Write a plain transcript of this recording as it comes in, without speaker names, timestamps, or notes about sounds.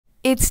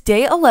It's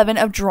day 11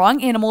 of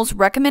drawing animals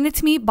recommended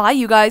to me by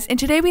you guys, and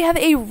today we have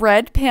a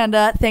red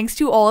panda. Thanks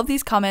to all of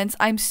these comments,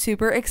 I'm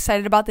super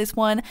excited about this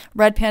one.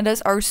 Red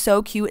pandas are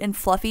so cute and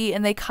fluffy,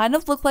 and they kind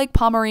of look like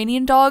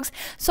Pomeranian dogs,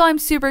 so I'm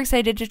super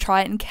excited to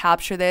try and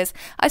capture this.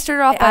 I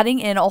started off adding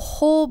in a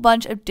whole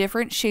bunch of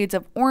different shades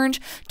of orange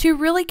to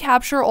really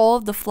capture all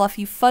of the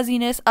fluffy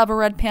fuzziness of a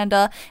red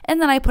panda,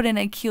 and then I put in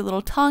a cute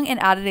little tongue and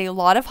added a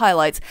lot of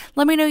highlights.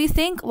 Let me know what you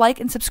think, like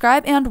and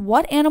subscribe, and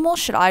what animal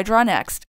should I draw next?